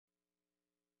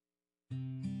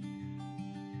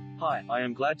Hi, I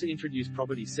am glad to introduce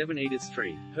Property 7 Edith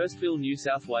Street, Hurstville, New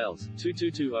South Wales,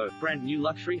 2220. Brand new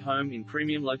luxury home in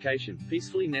premium location,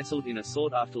 peacefully nestled in a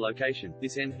sought-after location.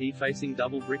 This NE-facing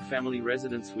double-brick family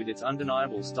residence with its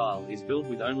undeniable style is built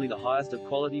with only the highest of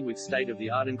quality with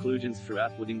state-of-the-art inclusions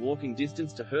throughout, within walking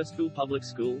distance to Hurstville Public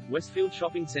School, Westfield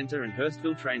Shopping Centre and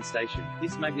Hurstville Train Station.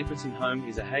 This magnificent home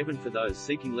is a haven for those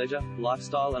seeking leisure,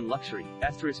 lifestyle and luxury.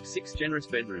 * 6 generous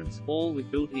bedrooms, all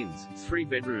with built-ins, 3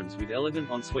 bedrooms with elegant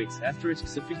en-suites. *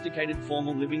 sophisticated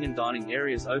formal living and dining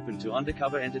areas open to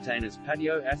undercover entertainers.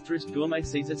 Patio. * gourmet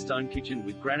Caesar stone kitchen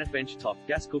with granite bench top,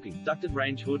 gas cooking, ducted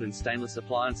range hood and stainless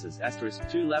appliances. *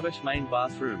 2 lavish main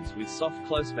bathrooms with soft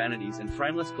close vanities and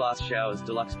frameless glass showers.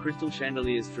 Deluxe crystal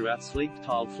chandeliers throughout. Sleek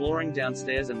tiled flooring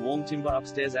downstairs and warm timber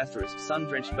upstairs. *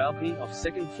 sun-drenched balcony off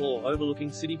second floor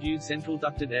overlooking city view. Central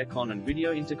ducted aircon and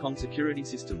video intercom security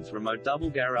systems. Remote double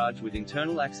garage with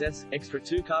internal access. Extra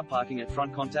 2-car parking at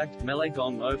front. Contact Melee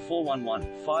Gong 0411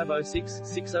 506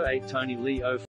 608. Tony Lee 04